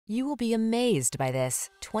You will be amazed by this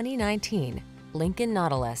 2019 Lincoln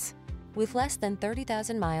Nautilus. With less than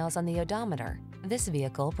 30,000 miles on the odometer, this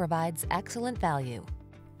vehicle provides excellent value.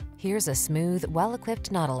 Here's a smooth,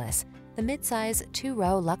 well-equipped Nautilus, the midsize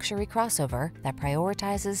two-row luxury crossover that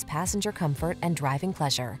prioritizes passenger comfort and driving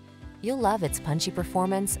pleasure. You'll love its punchy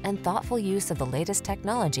performance and thoughtful use of the latest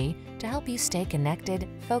technology to help you stay connected,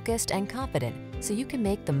 focused, and confident so you can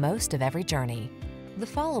make the most of every journey. The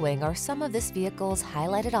following are some of this vehicle's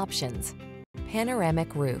highlighted options: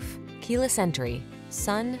 panoramic roof, keyless entry,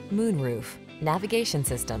 sun, moonroof, navigation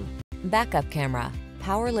system, backup camera,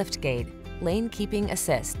 power liftgate, lane keeping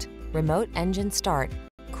assist, remote engine start,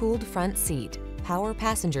 cooled front seat, power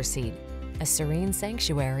passenger seat, a serene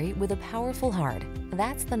sanctuary with a powerful heart.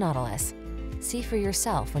 That's the Nautilus. See for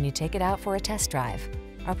yourself when you take it out for a test drive.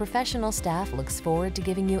 Our professional staff looks forward to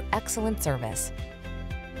giving you excellent service.